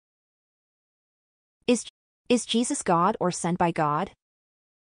Is Jesus God or sent by God?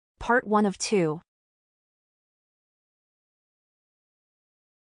 Part 1 of 2.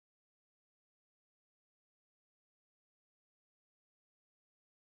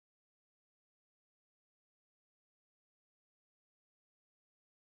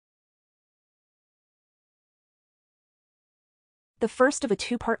 The first of a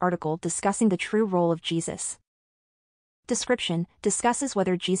two-part article discussing the true role of Jesus. Description discusses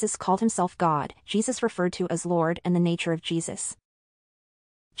whether Jesus called himself God, Jesus referred to as Lord, and the nature of Jesus.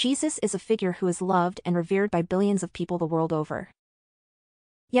 Jesus is a figure who is loved and revered by billions of people the world over.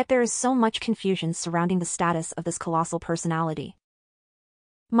 Yet there is so much confusion surrounding the status of this colossal personality.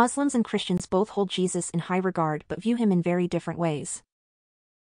 Muslims and Christians both hold Jesus in high regard but view him in very different ways.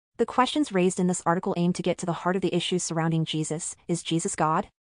 The questions raised in this article aim to get to the heart of the issues surrounding Jesus. Is Jesus God?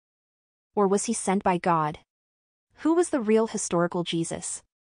 Or was he sent by God? Who was the real historical Jesus?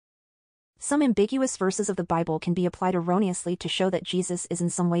 Some ambiguous verses of the Bible can be applied erroneously to show that Jesus is in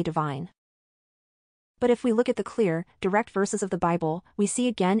some way divine. But if we look at the clear, direct verses of the Bible, we see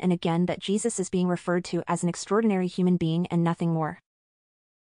again and again that Jesus is being referred to as an extraordinary human being and nothing more.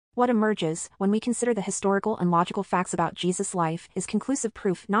 What emerges, when we consider the historical and logical facts about Jesus' life, is conclusive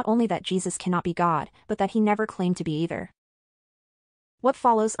proof not only that Jesus cannot be God, but that he never claimed to be either. What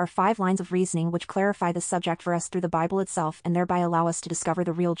follows are 5 lines of reasoning which clarify the subject for us through the Bible itself and thereby allow us to discover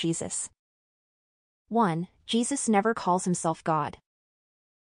the real Jesus. 1. Jesus never calls himself God.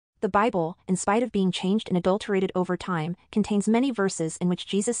 The Bible, in spite of being changed and adulterated over time, contains many verses in which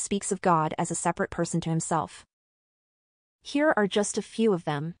Jesus speaks of God as a separate person to himself. Here are just a few of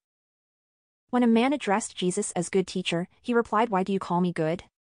them. When a man addressed Jesus as good teacher, he replied, "Why do you call me good?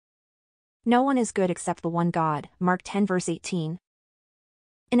 No one is good except the one God," Mark 10 verse 18.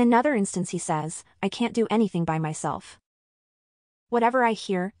 In another instance he says, "I can't do anything by myself. Whatever I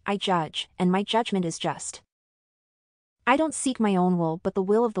hear, I judge, and my judgment is just. I don't seek my own will but the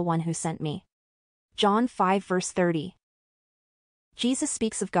will of the one who sent me." John 5 verse 30. Jesus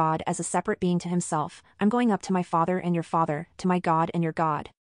speaks of God as a separate being to himself. "I'm going up to my Father and your Father, to my God and your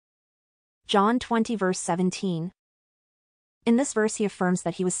God." John 20 verse 17. In this verse he affirms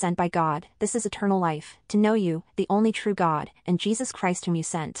that he was sent by God. "This is eternal life, to know you, the only true God, and Jesus Christ whom you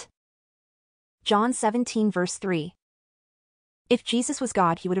sent." John 17 verse 3. If Jesus was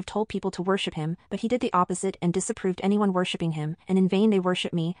God he would have told people to worship him, but he did the opposite and disapproved anyone worshiping him, and in vain they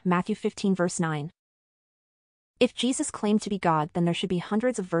worship me, Matthew 15 verse 9. If Jesus claimed to be God, then there should be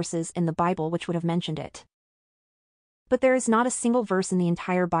hundreds of verses in the Bible which would have mentioned it. But there is not a single verse in the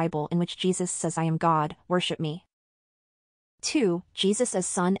entire Bible in which Jesus says, "I am God, worship me." 2. Jesus as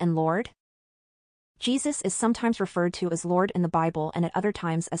Son and Lord. Jesus is sometimes referred to as Lord in the Bible and at other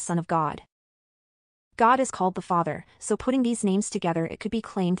times as Son of God. God is called the Father, so putting these names together it could be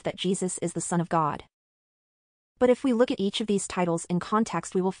claimed that Jesus is the Son of God. But if we look at each of these titles in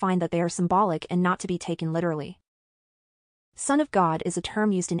context we will find that they are symbolic and not to be taken literally. Son of God is a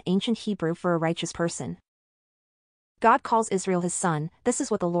term used in ancient Hebrew for a righteous person. God calls Israel his son. This is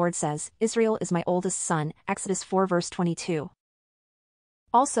what the Lord says, "Israel is my oldest son," Exodus 4 verse 22.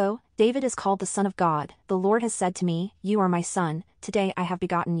 Also, David is called the Son of God. "The Lord has said to me, you are my son, today I have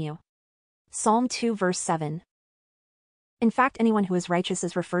begotten you." Psalm 2 verse 7. In fact, anyone who is righteous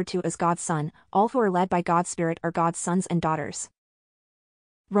is referred to as God's son. All who are led by God's Spirit are God's sons and daughters.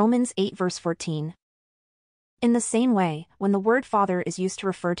 Romans 8 verse 14. In the same way, when the word Father is used to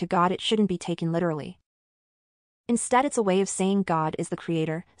refer to God it shouldn't be taken literally. Instead it's a way of saying God is the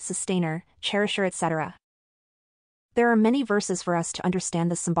creator, sustainer, cherisher, etc. There are many verses for us to understand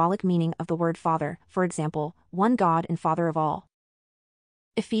the symbolic meaning of the word Father, for example, one God and Father of all.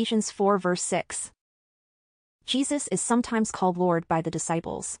 Ephesians 4 verse 6. Jesus is sometimes called Lord by the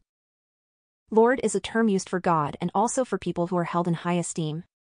disciples. Lord is a term used for God and also for people who are held in high esteem.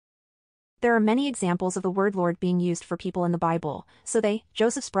 There are many examples of the word Lord being used for people in the Bible. So they,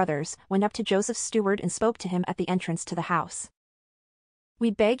 Joseph's brothers, went up to Joseph's steward and spoke to him at the entrance to the house. "We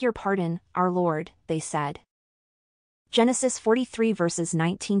beg your pardon, our Lord," they said. Genesis 43 verses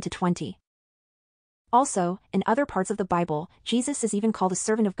 19 to 20. Also, in other parts of the Bible, Jesus is even called a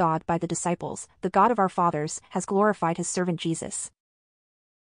servant of God by the disciples. "The God of our fathers has glorified his servant Jesus."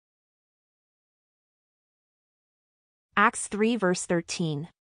 Acts 3 verse 13.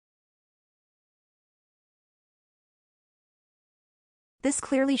 This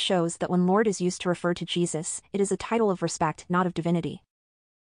clearly shows that when Lord is used to refer to Jesus, it is a title of respect, not of divinity.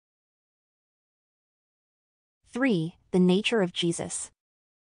 3. The nature of Jesus.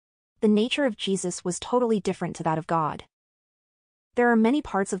 The nature of Jesus was totally different to that of God. There are many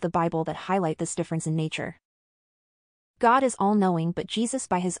parts of the Bible that highlight this difference in nature. God is all-knowing, but Jesus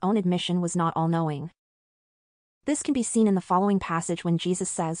by his own admission was not all-knowing. This can be seen in the following passage when Jesus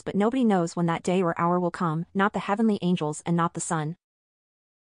says, "But nobody knows when that day or hour will come, not the heavenly angels and not the Son.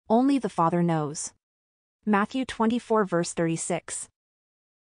 Only the Father knows." Matthew 24 verse 36.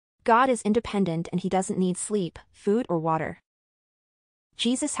 God is independent and he doesn't need sleep, food or water.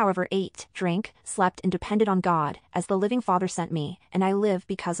 Jesus, however, ate, drank, slept and depended on God, as the living Father sent me, and I live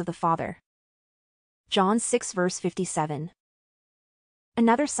because of the Father. John 6 verse 57.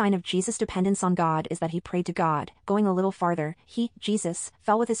 Another sign of Jesus' dependence on God is that he prayed to God. Going a little farther, he, Jesus,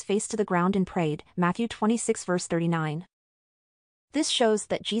 fell with his face to the ground and prayed, Matthew 26 verse 39. This shows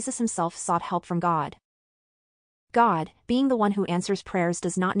that Jesus himself sought help from God. God, being the one who answers prayers,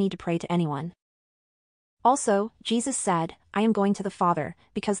 does not need to pray to anyone. Also, Jesus said, "I am going to the Father,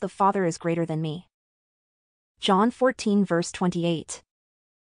 because the Father is greater than me." John 14 verse 28.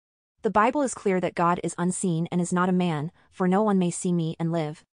 The Bible is clear that God is unseen and is not a man, for no one may see me and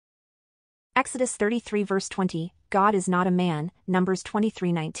live. Exodus 33 verse 20, God is not a man, Numbers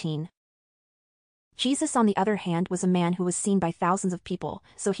 23:19. Jesus, on the other hand, was a man who was seen by thousands of people,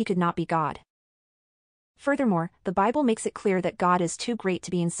 so he could not be God. Furthermore, the Bible makes it clear that God is too great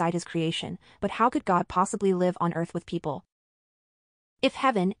to be inside his creation, but how could God possibly live on earth with people? If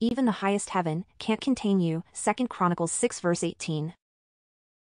heaven, even the highest heaven, can't contain you, 2 Chronicles 6 verse 18.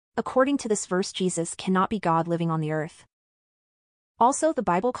 According to this verse, Jesus cannot be God living on the earth. Also, the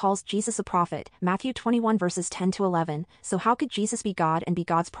Bible calls Jesus a prophet, Matthew 21 verses 10 to 11, so how could Jesus be God and be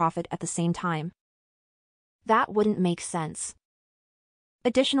God's prophet at the same time? That wouldn't make sense.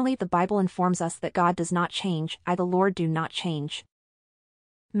 Additionally, the Bible informs us that God does not change, I the Lord do not change.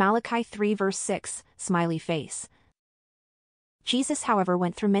 Malachi 3 verse 6, smiley face. Jesus, however,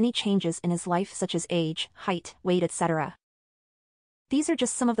 went through many changes in his life, such as age, height, weight, etc. These are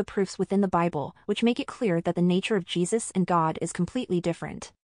just some of the proofs within the Bible, which make it clear that the nature of Jesus and God is completely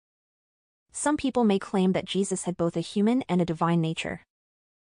different. Some people may claim that Jesus had both a human and a divine nature.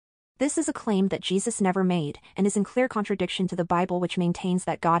 This is a claim that Jesus never made, and is in clear contradiction to the Bible, which maintains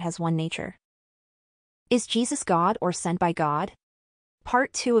that God has one nature. Is Jesus God or sent by God?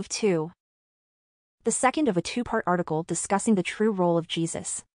 Part 2 of 2. The second of a two-part article discussing the true role of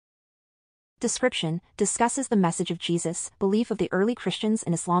Jesus. Description discusses the message of Jesus, belief of the early Christians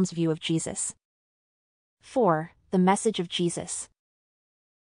and Islam's view of Jesus. 4. The message of Jesus.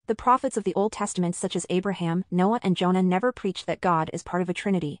 The prophets of the Old Testament, such as Abraham, Noah and Jonah, never preached that God is part of a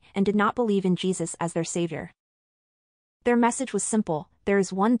Trinity, and did not believe in Jesus as their Savior. Their message was simple: there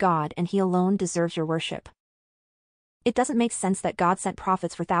is one God and he alone deserves your worship. It doesn't make sense that God sent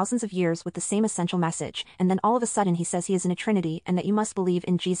prophets for thousands of years with the same essential message, and then all of a sudden he says he is in a Trinity and that you must believe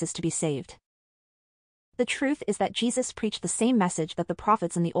in Jesus to be saved. The truth is that Jesus preached the same message that the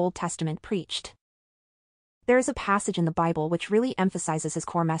prophets in the Old Testament preached. There is a passage in the Bible which really emphasizes his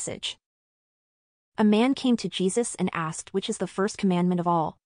core message. A man came to Jesus and asked, "Which is the first commandment of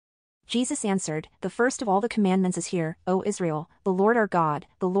all?" Jesus answered, "The first of all the commandments is, Hear, O Israel, the Lord our God,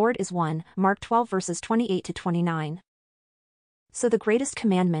 the Lord is one." Mark 12 verses 28 to 29. So the greatest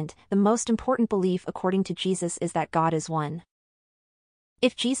commandment, the most important belief according to Jesus, is that God is one.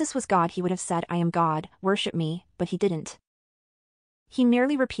 If Jesus was God, he would have said, "I am God, worship me," but he didn't. He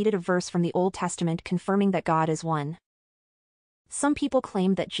merely repeated a verse from the Old Testament confirming that God is one. Some people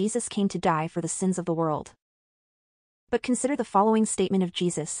claim that Jesus came to die for the sins of the world. But consider the following statement of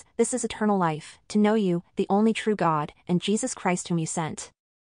Jesus: "This is eternal life, to know you, the only true God, and Jesus Christ whom you sent.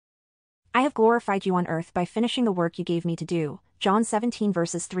 I have glorified you on earth by finishing the work you gave me to do." John 17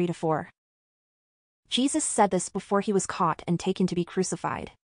 verses 3 to 4. Jesus said this before he was caught and taken to be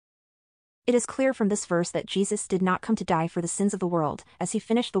crucified. It is clear from this verse that Jesus did not come to die for the sins of the world, as he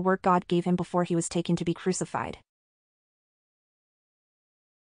finished the work God gave him before he was taken to be crucified.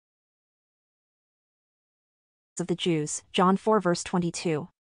 Of the Jews, John 4 verse 22.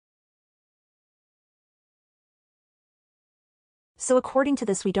 So according to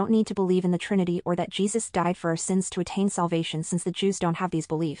this, we don't need to believe in the Trinity or that Jesus died for our sins to attain salvation, since the Jews don't have these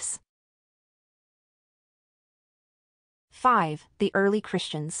beliefs. 5. The early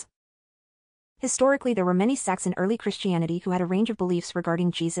Christians. Historically, there were many sects in early Christianity who had a range of beliefs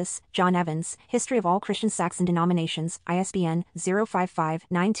regarding Jesus. John Evans, History of All Christian Sects and Denominations, ISBN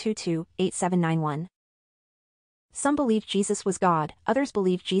 055-922-8791. Some believed Jesus was God, others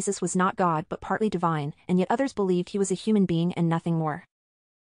believed Jesus was not God but partly divine, and yet others believed he was a human being and nothing more.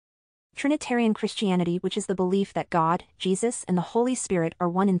 Trinitarian Christianity, which is the belief that God, Jesus, and the Holy Spirit are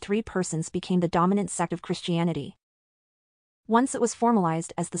one in three persons, became the dominant sect of Christianity. Once it was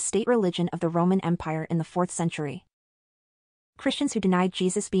formalized as the state religion of the Roman Empire in the 4th century. Christians who denied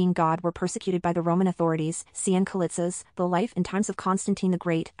Jesus being God were persecuted by the Roman authorities. C.N. Kalitzas, The Life and Times of Constantine the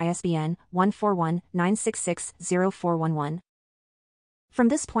Great, ISBN 141-966-0411. From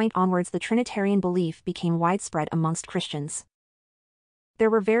this point onwards, the Trinitarian belief became widespread amongst Christians.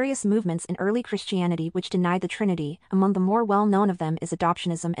 There were various movements in early Christianity which denied the Trinity. Among the more well-known of them is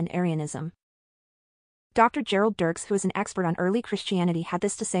adoptionism and Arianism. Dr. Gerald Dirks, who is an expert on early Christianity, had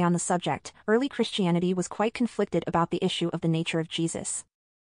this to say on the subject: early Christianity was quite conflicted about the issue of the nature of Jesus.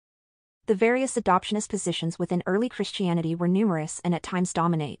 The various adoptionist positions within early Christianity were numerous and at times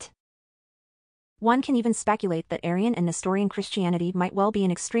dominate. One can even speculate that Arian and Nestorian Christianity might well be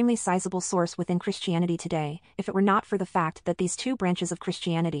an extremely sizable source within Christianity today, if it were not for the fact that these two branches of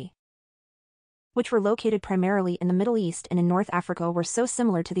Christianity, which were located primarily in the Middle East and in North Africa, were so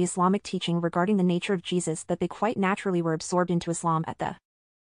similar to the Islamic teaching regarding the nature of Jesus that they quite naturally were absorbed into Islam at the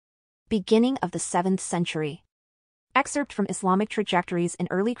beginning of the 7th century. Excerpt from Islamic Trajectories in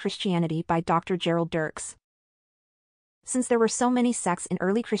Early Christianity by Dr. Gerald Dirks. Since there were so many sects in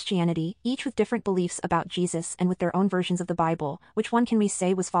early Christianity, each with different beliefs about Jesus and with their own versions of the Bible, which one can we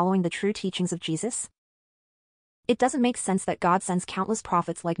say was following the true teachings of Jesus? It doesn't make sense that God sends countless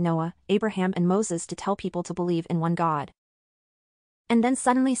prophets like Noah, Abraham and Moses to tell people to believe in one God, and then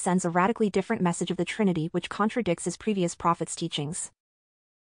suddenly sends a radically different message of the Trinity which contradicts his previous prophets' teachings.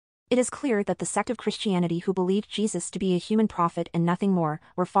 It is clear that the sect of Christianity who believed Jesus to be a human prophet and nothing more,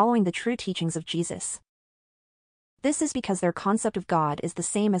 were following the true teachings of Jesus. This is because their concept of God is the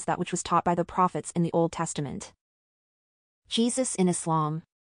same as that which was taught by the prophets in the Old Testament. Jesus in Islam.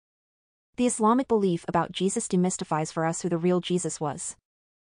 The Islamic belief about Jesus demystifies for us who the real Jesus was.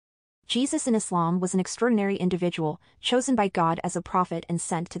 Jesus in Islam was an extraordinary individual, chosen by God as a prophet and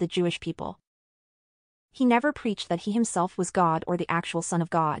sent to the Jewish people. He never preached that he himself was God or the actual Son of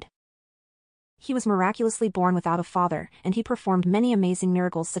God. He was miraculously born without a father, and he performed many amazing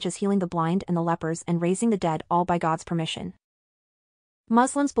miracles such as healing the blind and the lepers and raising the dead, all by God's permission.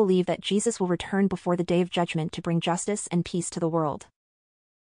 Muslims believe that Jesus will return before the Day of Judgment to bring justice and peace to the world.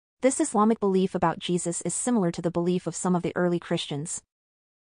 This Islamic belief about Jesus is similar to the belief of some of the early Christians.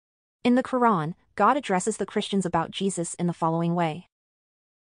 In the Quran, God addresses the Christians about Jesus in the following way: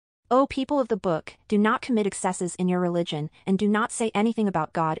 O people of the book, do not commit excesses in your religion, and do not say anything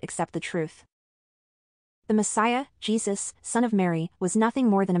about God except the truth. The Messiah, Jesus, son of Mary, was nothing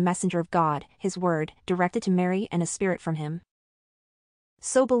more than a messenger of God, his word, directed to Mary and a spirit from him.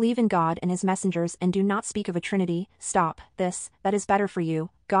 So believe in God and his messengers and do not speak of a trinity. Stop this, that is better for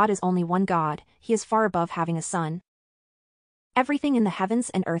you. God is only one God, he is far above having a son. Everything in the heavens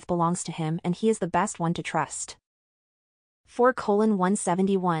and earth belongs to him and he is the best one to trust.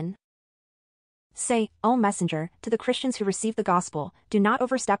 4:171. Say, O messenger, to the Christians who receive the gospel, do not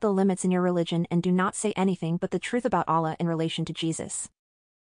overstep the limits in your religion and do not say anything but the truth about Allah in relation to Jesus.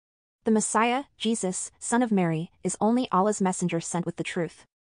 The Messiah, Jesus, son of Mary, is only Allah's messenger sent with the truth.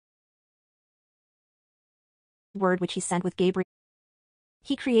 Word which he sent with Gabriel.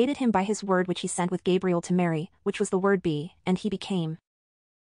 He created him by his word which he sent with Gabriel to Mary, which was the word be, and he became.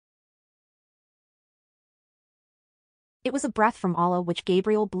 It was a breath from Allah which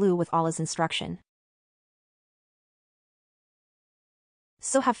Gabriel blew with Allah's instruction.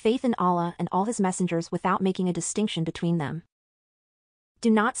 So have faith in Allah and all his messengers without making a distinction between them. Do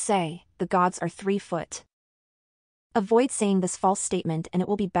not say, the gods are 3 foot. Avoid saying this false statement and it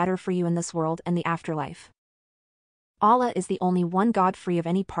will be better for you in this world and the afterlife. Allah is the only one God free of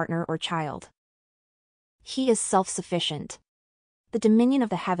any partner or child. He is self-sufficient. The dominion of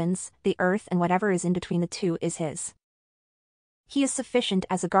the heavens, the earth and whatever is in between the two is his. He is sufficient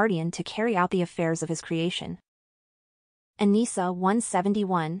as a guardian to carry out the affairs of his creation. An-Nisa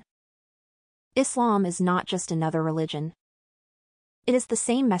 171. Islam is not just another religion. It is the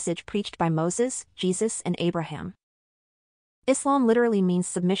same message preached by Moses, Jesus and Abraham. Islam literally means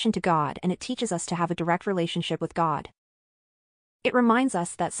submission to God and it teaches us to have a direct relationship with God. It reminds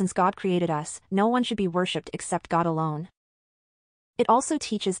us that since God created us, no one should be worshipped except God alone. It also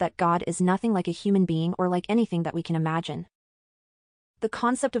teaches that God is nothing like a human being or like anything that we can imagine. The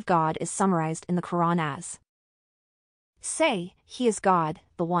concept of God is summarized in the Quran as: Say, He is God,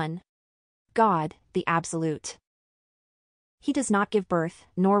 the One. God, the Absolute. He does not give birth,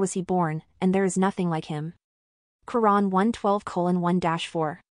 nor was he born, and there is nothing like him. Quran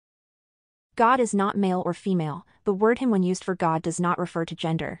 112:1-4. God is not male or female, the word him when used for God does not refer to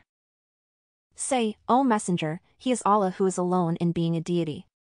gender. Say, O Messenger, he is Allah who is alone in being a deity.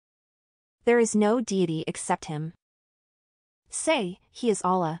 There is no deity except him. Say, he is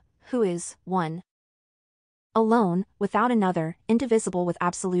Allah, who is one. Alone, without another, indivisible with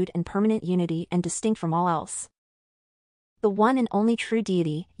absolute and permanent unity and distinct from all else. The one and only true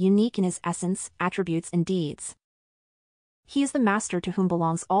deity, unique in his essence, attributes and deeds. He is the master to whom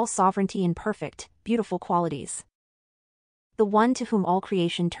belongs all sovereignty and perfect, beautiful qualities. The one to whom all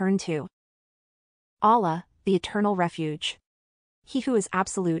creation turned to. Allah, the eternal refuge. He who is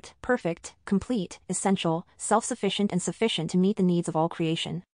absolute, perfect, complete, essential, self-sufficient and sufficient to meet the needs of all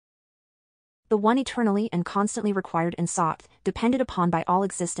creation. The one eternally and constantly required and sought, depended upon by all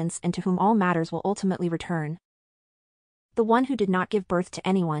existence and to whom all matters will ultimately return. The one who did not give birth to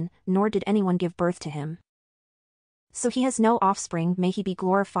anyone, nor did anyone give birth to him. So he has no offspring, may he be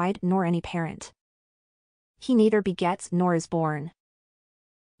glorified, nor any parent. He neither begets nor is born.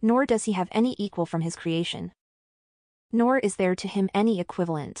 Nor does he have any equal from his creation. Nor is there to him any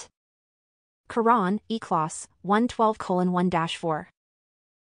equivalent. Quran, Ikhlas, 112:1-4.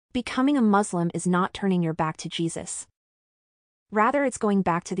 Becoming a Muslim is not turning your back to Jesus. Rather it's going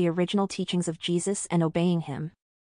back to the original teachings of Jesus and obeying him.